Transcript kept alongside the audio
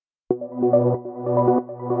How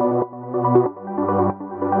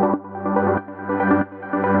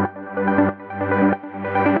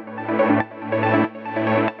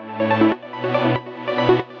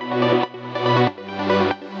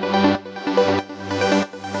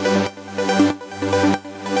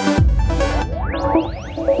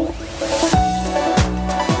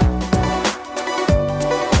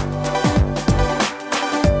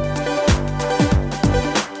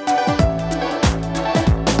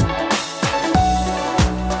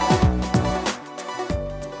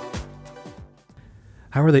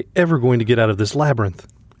are they ever going to get out of this labyrinth?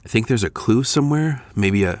 I think there's a clue somewhere,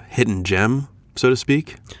 maybe a hidden gem, so to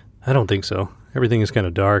speak. I don't think so. Everything is kind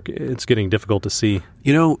of dark. It's getting difficult to see.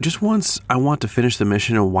 You know, just once I want to finish the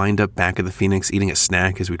mission and wind up back at the Phoenix eating a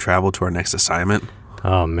snack as we travel to our next assignment.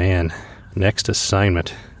 Oh, man. Next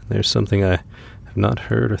assignment. There's something I have not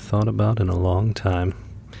heard or thought about in a long time.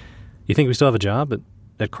 You think we still have a job at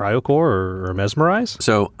CryoCore or Mesmerize?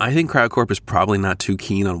 So I think CryoCorp is probably not too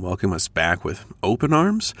keen on welcoming us back with open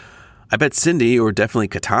arms. I bet Cindy, or definitely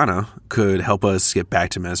Katana, could help us get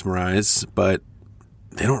back to Mesmerize, but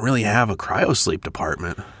they don't really have a cryosleep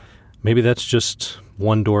department. Maybe that's just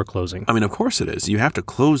one door closing. I mean, of course it is. You have to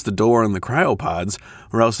close the door on the cryopods,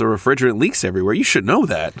 or else the refrigerant leaks everywhere. You should know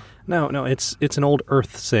that. No, it's an old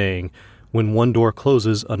Earth saying, when one door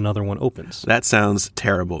closes, another one opens. That sounds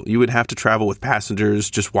terrible. You would have to travel with passengers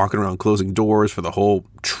just walking around closing doors for the whole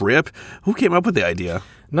trip. Who came up with the idea?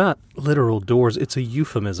 Not literal doors. It's a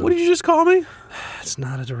euphemism. What did you just call me? It's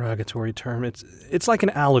not a derogatory term. It's like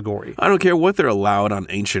an allegory. I don't care what they're allowed on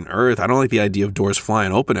ancient Earth. I don't like the idea of doors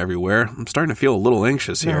flying open everywhere. I'm starting to feel a little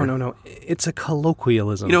anxious here. No. It's a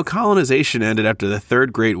colloquialism. You know, colonization ended after the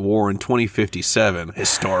Third Great War in 2057,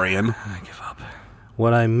 historian. I give up.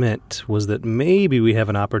 What I meant was that maybe we have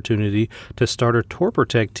an opportunity to start a torpor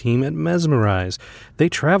tech team at Mesmerize. They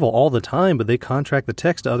travel all the time, but they contract the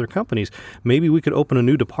techs to other companies. Maybe we could open a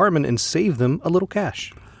new department and save them a little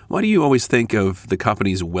cash. Why do you always think of the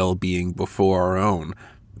company's well-being before our own?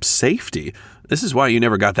 Safety. This is why you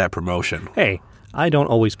never got that promotion. Hey, I don't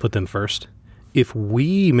always put them first. If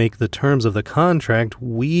we make the terms of the contract,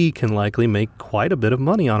 we can likely make quite a bit of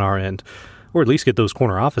money on our end. Or at least get those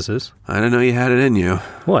corner offices. I didn't know you had it in you.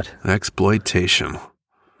 What? Exploitation.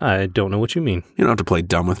 I don't know what you mean. You don't have to play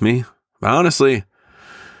dumb with me. But honestly,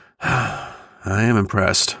 I am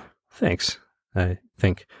impressed. Thanks, I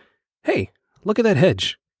think. Hey, look at that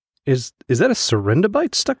hedge. Is that a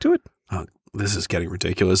Serendibite stuck to it? Oh, this is getting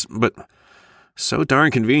ridiculous, but so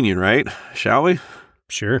darn convenient, right? Shall we?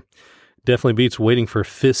 Sure. Definitely beats waiting for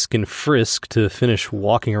Fisk and Frisk to finish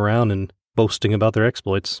walking around and boasting about their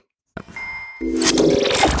exploits.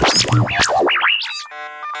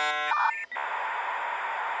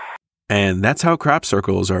 And that's how crop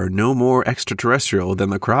circles are no more extraterrestrial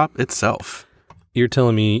than the crop itself. You're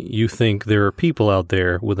telling me you think there are people out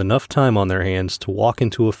there with enough time on their hands to walk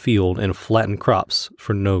into a field and flatten crops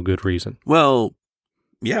for no good reason? Well,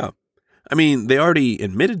 yeah. I mean, they already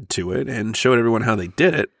admitted to it and showed everyone how they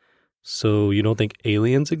did it. So you don't think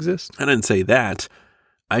aliens exist? I didn't say that.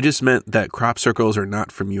 I just meant that crop circles are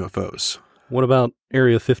not from UFOs. What about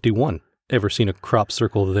Area 51? Ever seen a crop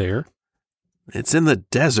circle there? It's in the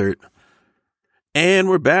desert. And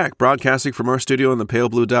we're back, broadcasting from our studio on the pale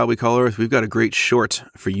blue dot we call Earth. We've got a great short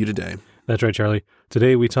for you today. That's right, Charlie.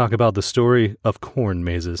 Today we talk about the story of corn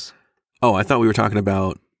mazes. Oh, I thought we were talking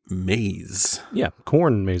about maize. Yeah,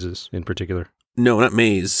 corn mazes in particular. No, not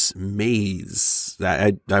maize. Maize.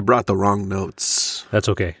 I brought the wrong notes. That's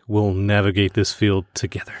okay. We'll navigate this field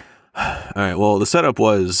together. All right, well, the setup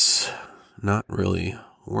was not really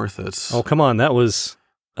worth it. Oh, come on. That was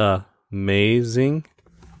amazing.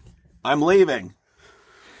 I'm leaving.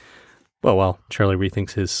 Well, while Charlie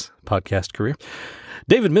rethinks his podcast career,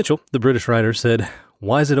 David Mitchell, the British writer, said,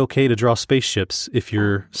 "Why is it okay to draw spaceships if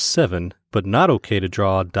you're 7, but not okay to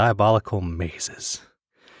draw diabolical mazes?"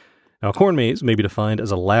 Now, a corn maze may be defined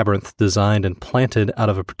as a labyrinth designed and planted out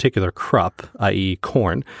of a particular crop, i.e.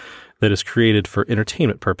 corn, that is created for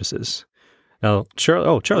entertainment purposes. Now, Charlie,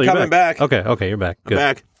 you're coming back. Okay, you're back.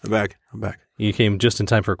 Good. I'm back. You came just in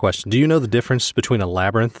time for a question. Do you know the difference between a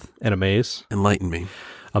labyrinth and a maze? Enlighten me.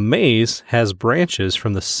 A maze has branches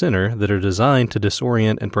from the center that are designed to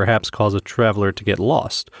disorient and perhaps cause a traveler to get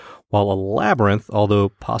lost, while a labyrinth, although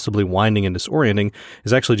possibly winding and disorienting,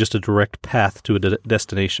 is actually just a direct path to a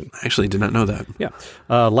destination. I actually did not know that. Yeah.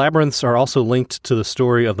 Labyrinths are also linked to the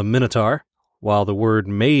story of the Minotaur, while the word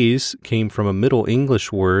maze came from a Middle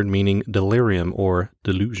English word meaning delirium or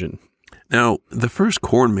delusion. Now, the first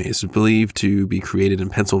corn maze was believed to be created in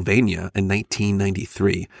Pennsylvania in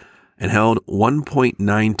 1993. and held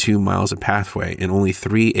 1.92 miles of pathway and only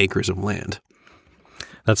 3 acres of land.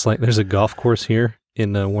 That's like, there's a golf course here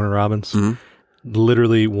in Warner Robins. Mhm.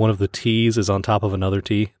 Literally, one of the tees is on top of another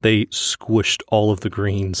tee. They squished all of the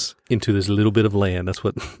greens into this little bit of land. That's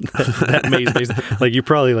what that maze basically. Like, you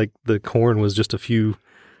probably, like, the corn was just a few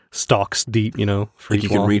stalks deep, you know, for Like each you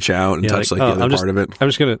can wall. reach out and touch like, the other part of it. I'm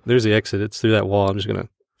just going to, there's the exit. It's through that wall. I'm just going to,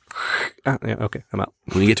 yeah, okay, I'm out.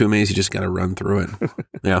 When you get to a maze, you just got to run through it.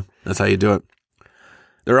 Yeah, that's how you do it.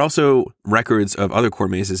 There are also records of other corn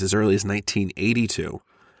mazes as early as 1982.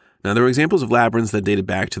 Now, there were examples of labyrinths that dated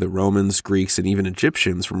back to the Romans, Greeks, and even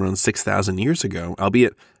Egyptians from around 6,000 years ago,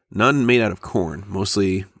 albeit none made out of corn,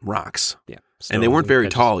 mostly rocks. Yeah. And they weren't very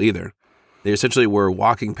tall either. They essentially were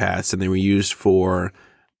walking paths, and they were used for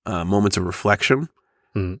moments of reflection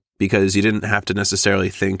because you didn't have to necessarily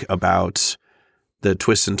think about the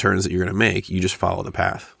twists and turns that you're going to make. You just follow the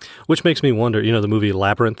path. Which makes me wonder, you know, the movie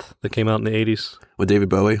Labyrinth that came out in the 80s? With David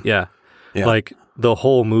Bowie? Yeah. Yeah. Like, the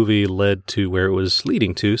whole movie led to where it was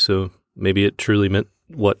leading to, so maybe it truly meant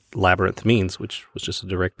what labyrinth means, which was just a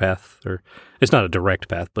direct path. Or it's not a direct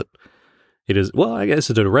path, but it is, well, I guess it's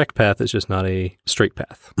a direct path. It's just not a straight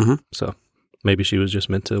path. Mm-hmm. So maybe she was just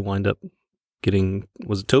meant to wind up getting,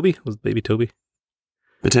 was it Toby? Was it baby Toby?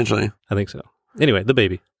 Potentially. I think so. Anyway, the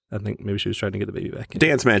baby. I think maybe she was trying to get the baby back in.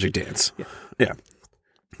 Dance, magic, dance. Yeah.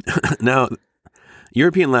 Now,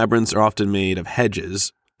 European labyrinths are often made of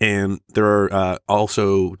hedges, and there are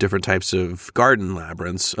also different types of garden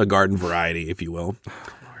labyrinths, a garden variety, if you will.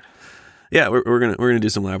 Yeah, we're gonna do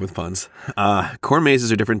some labyrinth puns. Corn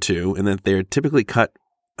mazes are different too, in that they're typically cut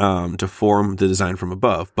to form the design from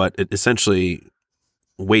above, but it essentially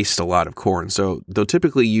waste a lot of corn. So they'll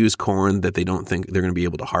typically use corn that they don't think they're going to be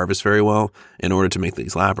able to harvest very well in order to make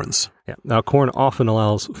these labyrinths. Yeah. Now, corn often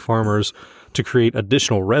allows farmers to create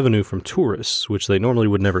additional revenue from tourists, which they normally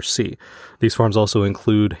would never see. These farms also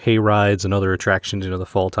include hay rides and other attractions, you know, the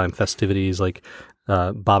fall time festivities like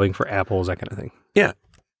bobbing for apples, that kind of thing. Yeah.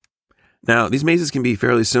 Now, these mazes can be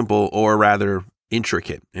fairly simple or rather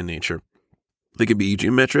intricate in nature. They can be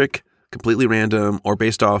geometric, completely random, or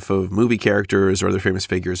based off of movie characters or other famous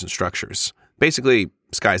figures and structures. Basically,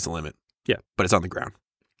 sky's the limit. Yeah. But it's on the ground.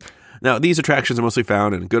 Now, these attractions are mostly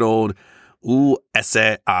found in good old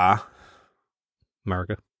USA,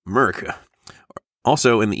 America.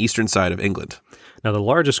 Also in the eastern side of England. Now, the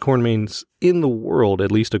largest corn maze in the world,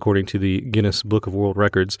 at least according to the Guinness Book of World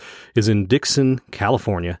Records, is in Dixon,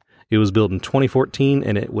 California. It was built in 2014,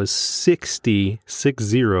 and it was 60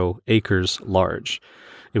 acres large.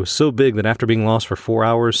 It was so big that after being lost for 4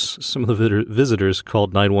 hours, some of the visitors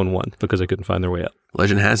called 911 because they couldn't find their way out.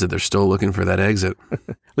 Legend has it they're still looking for that exit.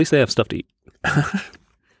 At least they have stuff to eat.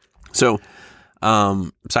 So,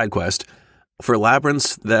 side quest. For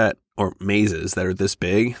labyrinths or mazes that are this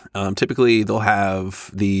big, typically they'll have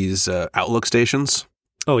these outlook stations.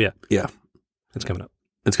 Oh, yeah. Yeah. It's coming up.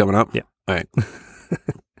 It's coming up? Yeah. All right.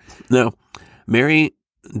 Now, Mary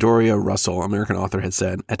Doria Russell, American author, had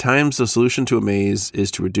said, at times the solution to a maze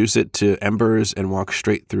is to reduce it to embers and walk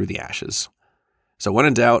straight through the ashes. So when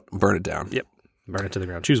in doubt, burn it down. Yep. Burn it to the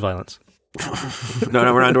ground. Choose violence.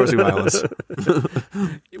 No, we're not endorsing violence.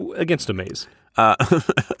 Against a maze.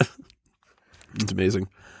 It's amazing.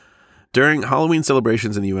 During Halloween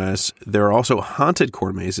celebrations in the U.S., there are also haunted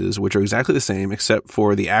corn mazes, which are exactly the same, except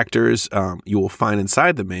for the actors you will find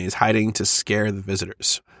inside the maze hiding to scare the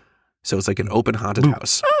visitors. So it's like an open haunted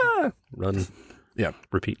house. Run. Yeah.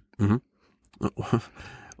 Repeat. Mm-hmm.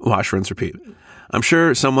 Wash, rinse, repeat. I'm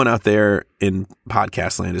sure someone out there in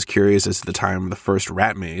podcast land is curious as to the time of the first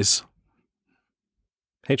rat maze.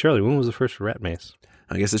 Hey, Charlie, when was the first rat maze?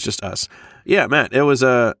 I guess it's just us. Yeah, Matt, it was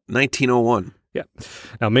 1901. Yeah.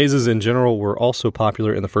 Now, mazes in general were also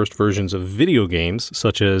popular in the first versions of video games,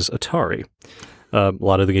 such as Atari. A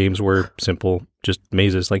lot of the games were simple, just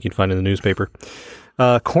mazes like you'd find in the newspaper.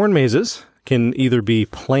 Corn mazes can either be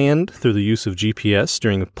planned through the use of GPS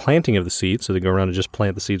during the planting of the seed, so they go around and just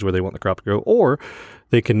plant the seeds where they want the crop to grow, or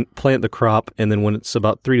they can plant the crop, and then when it's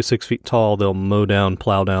about 3 to 6 feet tall, they'll mow down,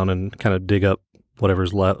 plow down, and kind of dig up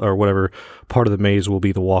whatever's left, or whatever part of the maze will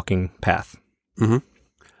be the walking path. Mm-hmm.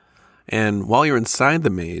 And while you're inside the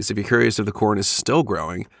maze, if you're curious if the corn is still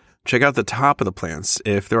growing, check out the top of the plants.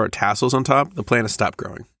 If there are tassels on top, the plant has stopped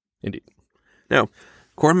growing. Indeed. Now,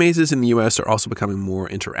 corn mazes in the U.S. are also becoming more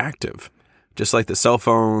interactive. Just like the cell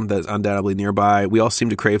phone that is undoubtedly nearby, we all seem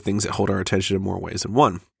to crave things that hold our attention in more ways than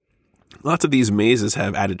one. Lots of these mazes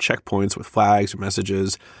have added checkpoints with flags or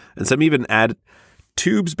messages, and some even add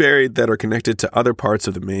tubes buried that are connected to other parts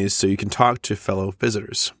of the maze so you can talk to fellow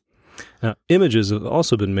visitors. Now, images have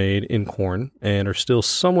also been made in corn and are still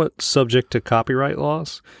somewhat subject to copyright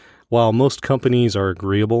laws. while most companies are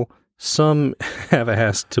agreeable, some have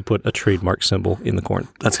asked to put a trademark symbol in the corn.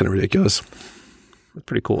 That's kind of ridiculous. It's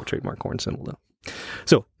pretty cool, trademark corn symbol, though.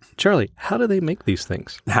 So, Charlie, how do they make these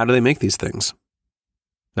things? How do they make these things?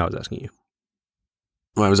 No, I was asking you.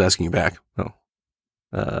 Well, I was asking you back. Oh.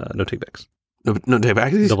 No takebacks. No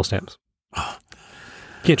takebacks? Double stamps.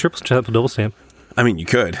 Can't triple stamp, double stamp. I mean, you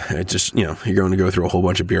could. It just, you're going to go through a whole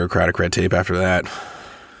bunch of bureaucratic red tape after that.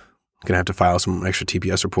 Going to have to file some extra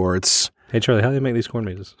TPS reports. Hey, Charlie, how do they make these corn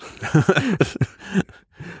mazes?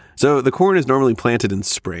 So the corn is normally planted in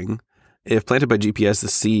spring. If planted by GPS, the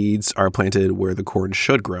seeds are planted where the corn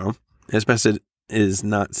should grow. It's best it is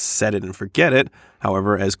not set it and forget it.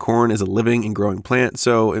 However, as corn is a living and growing plant,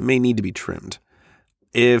 so it may need to be trimmed.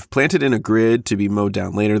 If planted in a grid to be mowed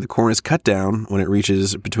down later, the corn is cut down when it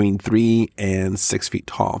reaches between 3 and 6 feet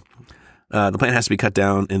tall. The plant has to be cut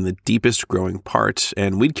down in the deepest growing part,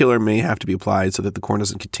 and weed killer may have to be applied so that the corn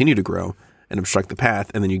doesn't continue to grow and obstruct the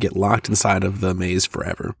path, and then you get locked inside of the maze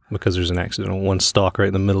forever. Because there's an accidental one stalk right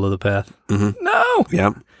in the middle of the path. Mm-hmm. No!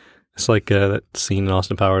 Yep. It's like that scene in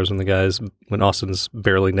Austin Powers when Austin's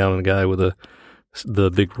barreling down on a guy with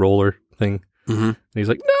the big roller thing. Mm-hmm. And he's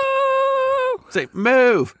like, no! Say,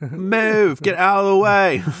 move, get out of the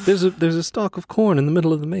way. There's a stalk of corn in the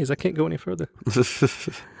middle of the maze. I can't go any further.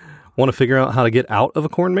 Want to figure out how to get out of a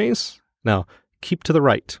corn maze? Now, keep to the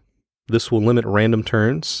right. This will limit random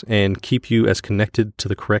turns and keep you as connected to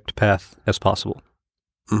the correct path as possible.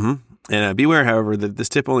 Mm-hmm. And beware, however, that this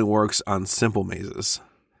tip only works on simple mazes.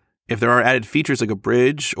 If there are added features like a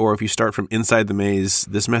bridge, or if you start from inside the maze,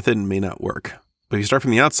 this method may not work. But if you start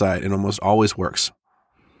from the outside, it almost always works.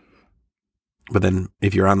 But then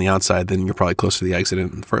if you're on the outside, then you're probably close to the exit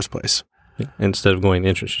in the first place. Yeah. Instead of going to the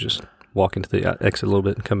entrance, you just walk into the exit a little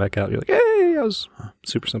bit and come back out. You're like, hey, that was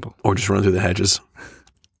super simple. Or just run through the hedges.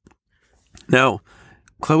 Now,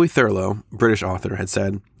 Chloe Thurlow, British author, had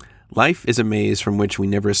said, "Life is a maze from which we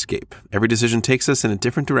never escape. Every decision takes us in a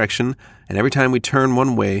different direction, and every time we turn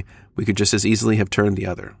one way, we could just as easily have turned the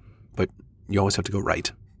other. But you always have to go right."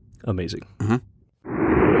 Amazing. Mm-hmm.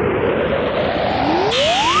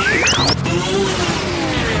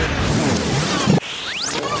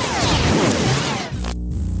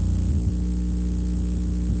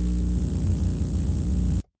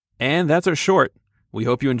 And that's our short. We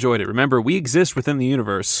hope you enjoyed it. Remember, we exist within the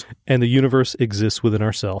universe. And the universe exists within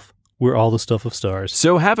ourselves. We're all the stuff of stars.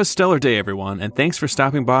 So have a stellar day, everyone, and thanks for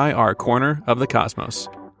stopping by our corner of the cosmos.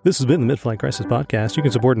 This has been the Mid-Flight Crisis Podcast. You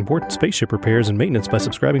can support important spaceship repairs and maintenance by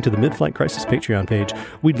subscribing to the Mid-Flight Crisis Patreon page.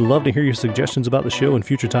 We'd love to hear your suggestions about the show and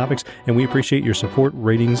future topics, and we appreciate your support,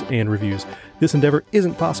 ratings, and reviews. This endeavor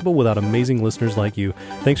isn't possible without amazing listeners like you.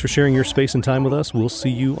 Thanks for sharing your space and time with us. We'll see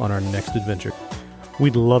you on our next adventure.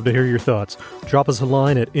 We'd love to hear your thoughts. Drop us a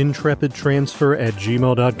line at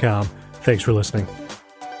intrepidtransfer@gmail.com. Thanks for listening.